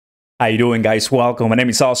How you doing, guys? Welcome. My name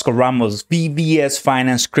is Oscar Ramos, VVS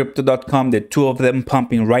Finance, Crypto.com. The two of them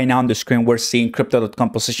pumping right now on the screen. We're seeing Crypto.com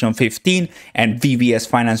position 15 and VVS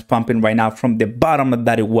Finance pumping right now from the bottom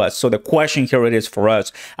that it was. So the question here it is for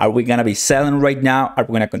us. Are we going to be selling right now? Are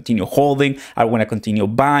we going to continue holding? Are we going to continue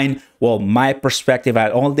buying? Well, my perspective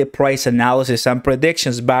at all the price analysis and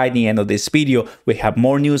predictions by the end of this video. We have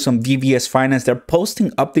more news on VVS Finance. They're posting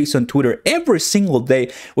updates on Twitter every single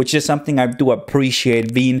day, which is something I do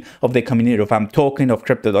appreciate being of the community of I'm talking of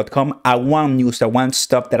Crypto.com. I want news, I want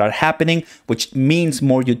stuff that are happening, which means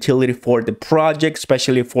more utility for the project,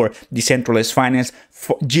 especially for decentralized finance,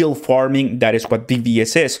 for yield farming. That is what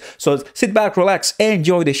VVS is. So sit back, relax,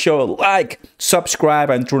 enjoy the show, like, subscribe,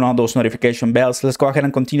 and turn on those notification bells. Let's go ahead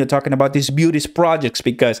and continue talking about these beauties projects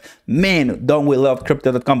because, man, don't we love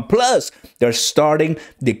Crypto.com. Plus, they're starting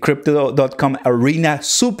the Crypto.com arena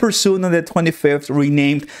super soon on the 25th,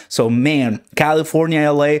 renamed. So, man, California,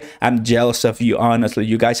 LA, I'm jealous of you, honestly.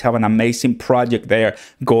 You guys have an amazing project there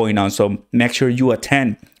going on. So make sure you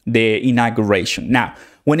attend the inauguration. Now,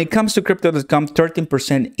 when it comes to Crypto.com,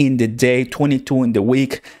 13% in the day, 22 in the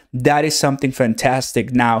week. That is something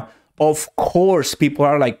fantastic. Now, of course, people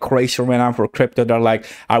are like crazy right now for crypto. They're like,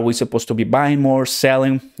 are we supposed to be buying more,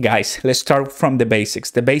 selling? Guys, let's start from the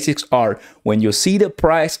basics. The basics are when you see the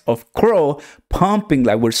price of CRO pumping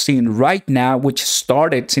like we're seeing right now, which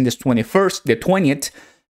started since the 20th,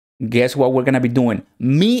 guess what we're going to be doing?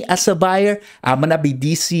 Me as a buyer, I'm going to be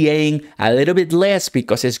DCAing a little bit less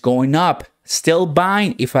because it's going up. Still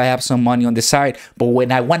buying if I have some money on the side. But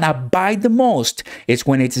when I want to buy the most, it's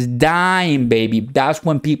when it's dying, baby. That's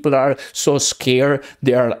when people are so scared.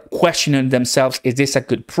 They are questioning themselves. Is this a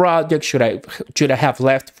good project? Should I have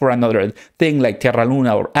left for another thing like Terra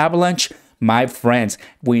Luna or Avalanche? My friends,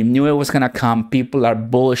 we knew it was going to come. People are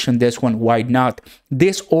bullish on this one. Why not?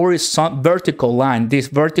 This horizontal vertical line, this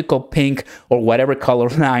vertical pink or whatever color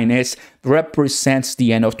line is, represents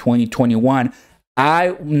the end of 2021.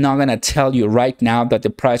 I'm not going to tell you right now that the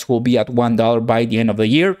price will be at $1 by the end of the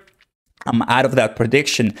year. I'm out of that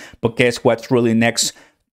prediction. But guess what's really next?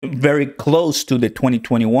 Very close to the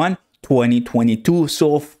 2021, 2022.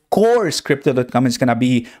 So, of course, Crypto.com is going to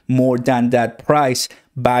be more than that price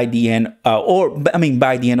by the end,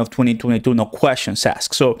 by the end of 2022, no questions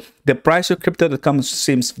asked. So the price of Crypto.com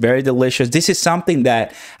seems very delicious. This is something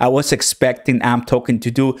that I was expecting I'm talking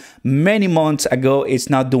to do many months ago. It's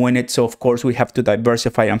not doing it. So of course we have to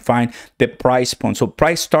diversify and find the price point. So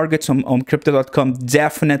price targets on Crypto.com,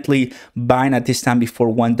 definitely buying at this time before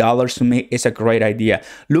 $1 to me is a great idea.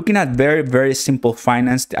 Looking at very, very simple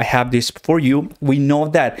finance, I have this for you. We know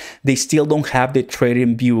that they still don't have the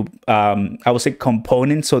trading view, I would say component.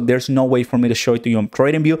 So there's no way for me to show it to you on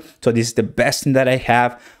TradingView. So this is the best thing that I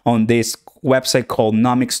have on this website called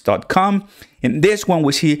nomics.com. In this one,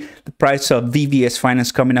 we see the price of VVS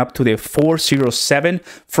Finance coming up to the 407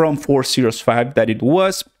 from 405 that it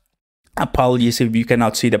was. Apologies if you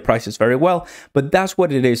cannot see the prices very well, but that's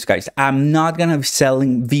what it is, guys. I'm not gonna be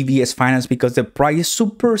selling VVS Finance because the price is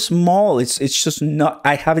super small. It's just not,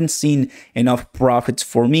 I haven't seen enough profits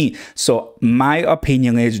for me. So my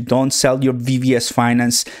opinion is don't sell your VVS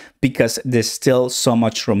Finance because there's still so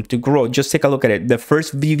much room to grow. Just take a look at it. The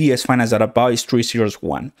first VVS Finance that I bought is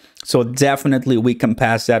 301. So definitely we can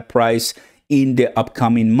pass that price in the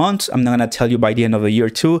upcoming months. I'm not going to tell you by the end of the year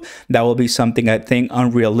too. That will be something I think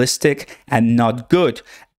unrealistic and not good.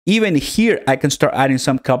 Even here, I can start adding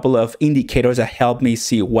some couple of indicators that help me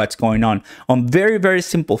see what's going on. On very, very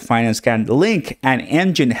simple finance, can Link and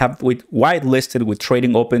Engine have whitelisted with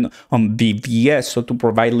trading open on VVS, so to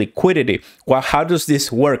provide liquidity. Well, how does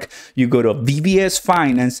this work? You go to VVS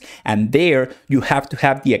Finance, and there you have to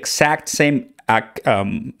have the exact same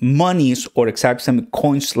monies or exact same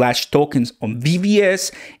coins / tokens on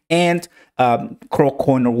VVS and CRO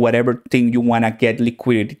coin or whatever thing you want to get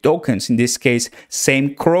liquidity tokens. In this case,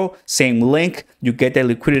 same CRO, same link, you get the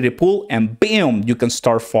liquidity pool and boom, you can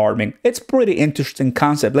start farming. It's pretty interesting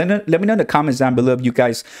concept. Let me know in the comments down below if you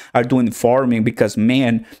guys are doing farming because,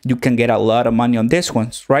 man, you can get a lot of money on this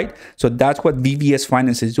ones, right? So that's what VVS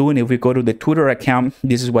Finance is doing. If we go to the Twitter account,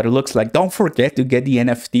 this is what it looks like. Don't forget to get the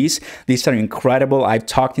NFTs. These are incredible. I've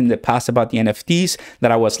talked in the past about the NFTs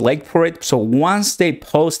that I was late for it. So once they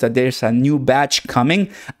post that there's a new batch coming,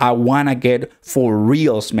 I want to get for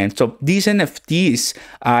reals, man. So these NFTs,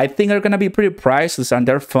 I think are going to be pretty priceless and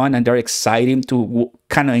they're fun and they're exciting to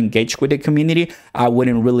kind of engage with the community. I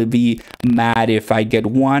wouldn't really be mad if I get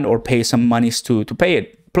one or pay some monies to pay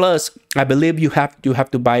it. Plus, I believe you have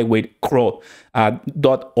to buy with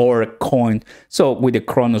CRO.org coin, so with the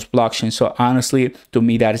Kronos blockchain. So honestly, to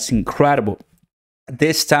me, that is incredible.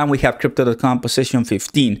 This time we have crypto.com position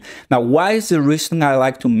 15. Now, why is the reason I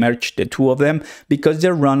like to merge the two of them? Because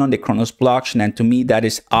they're run on the Kronos blockchain, and to me that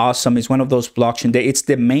is awesome. It's one of those blockchains that it's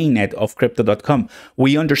the mainnet of crypto.com.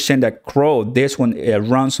 We understand that CRO, this one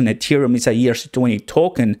runs on Ethereum, it's a ERC20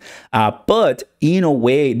 token, but in a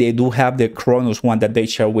way they do have the Kronos one that they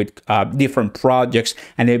share with different projects,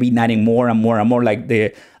 and they'll be adding more and more and more, like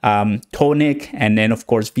the Tonic, and then of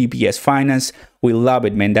course VVS Finance. We love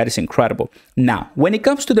it, man. That is incredible. Now, when it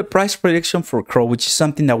comes to the price prediction for CRO, which is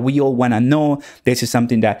something that we all want to know, this is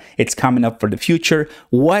something that it's coming up for the future.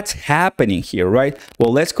 What's happening here, right?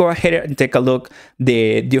 Well, let's go ahead and take a look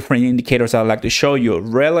the different indicators I'd like to show you.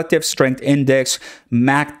 Relative Strength Index,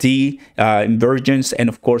 MACD, invergence, and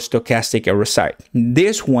of course, stochastic RSI.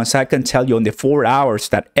 This ones, I can tell you on the 4 hours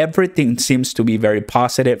that everything seems to be very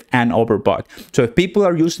positive and overbought. So if people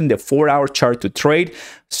are using the 4-hour chart to trade,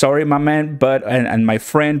 sorry, my man, but and my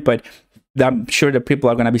friend, but I'm sure that people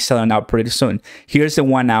are going to be selling out pretty soon. Here's the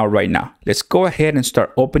 1 hour right now. Let's go ahead and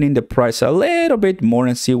start opening the price a little bit more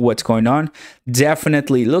and see what's going on.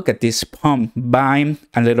 Definitely look at this pump, buying,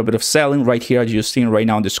 a little bit of selling right here, as you're seeing right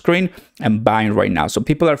now on the screen, and buying right now. So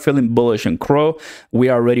people are feeling bullish in CRO. We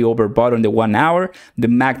are already overbought on the 1 hour. The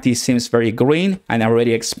MACD seems very green and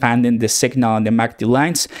already expanding the signal on the MACD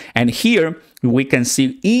lines. And here, we can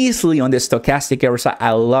see easily on the stochastic RSI.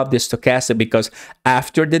 I love the stochastic because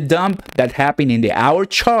after the dump that happened in the hour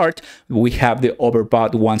chart, we have the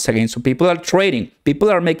overbought once again. So people are trading.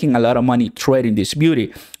 People are making a lot of money trading this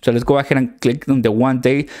beauty. So let's go ahead and click on the 1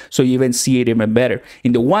 day so you even see it even better.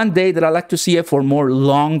 In the 1 day that I like to see it for more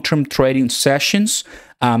long-term trading sessions,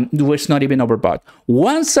 it's not even overbought.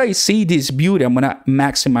 Once I see this beauty, I'm gonna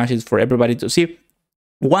maximize it for everybody to see.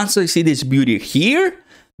 Once I see this beauty here,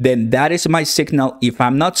 then that is my signal, if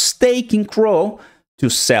I'm not staking CRO, to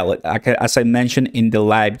sell it. As I mentioned in the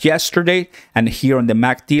live yesterday, and here on the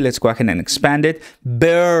MACD, let's go ahead and expand it.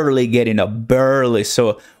 Barely getting up, barely.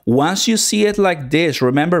 So once you see it like this,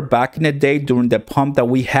 remember back in the day during the pump that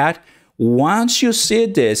we had, once you see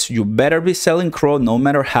this, you better be selling CRO no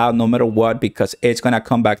matter how, no matter what, because it's going to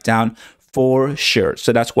come back down for sure.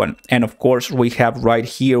 So that's one. And of course, we have right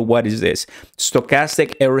here, what is this?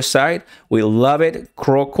 Stochastic RSI. We love it.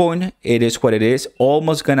 CRO coin, it is what it is.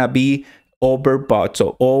 Almost gonna be overbought.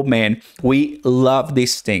 So, oh man, we love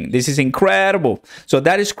this thing. This is incredible. So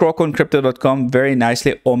that is CRO coin crypto.com very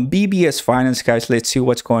nicely. On VVS Finance, guys, let's see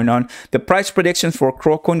what's going on. The price predictions for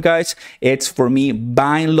CRO coin, guys, it's for me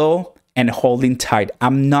buying low and holding tight.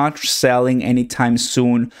 I'm not selling anytime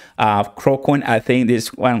soon. CRO coin, I think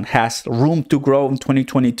this one has room to grow in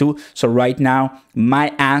 2022. So right now,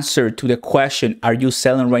 my answer to the question, are you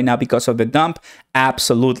selling right now because of the dump?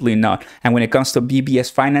 Absolutely not. And when it comes to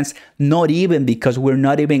VVS Finance, not even, because we're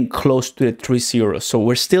not even close to the 3-0. So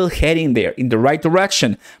we're still heading there in the right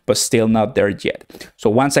direction, but still not there yet. So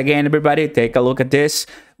once again, everybody, take a look at this.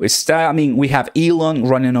 We have Elon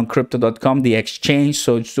running on crypto.com, the exchange,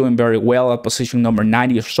 so it's doing very well at position number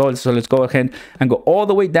 90 or so. So let's go ahead and go all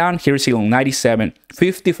the way down. Here's Elon, 97,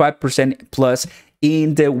 55% plus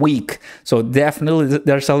in the week. So definitely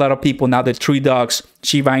there's a lot of people now, the three dogs,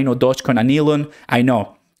 Shiba Inu, Dogecoin, and Elon. I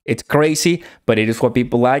know it's crazy, but it is what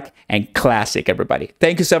people like, and classic, everybody.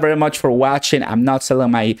 Thank you so very much for watching. I'm not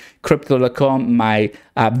selling my crypto.com, my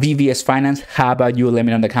VVS Finance. How about you? Let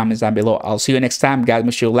me know in the comments down below. I'll see you next time, guys.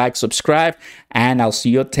 Make sure you like, subscribe, and I'll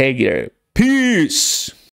see you. Take care. Peace.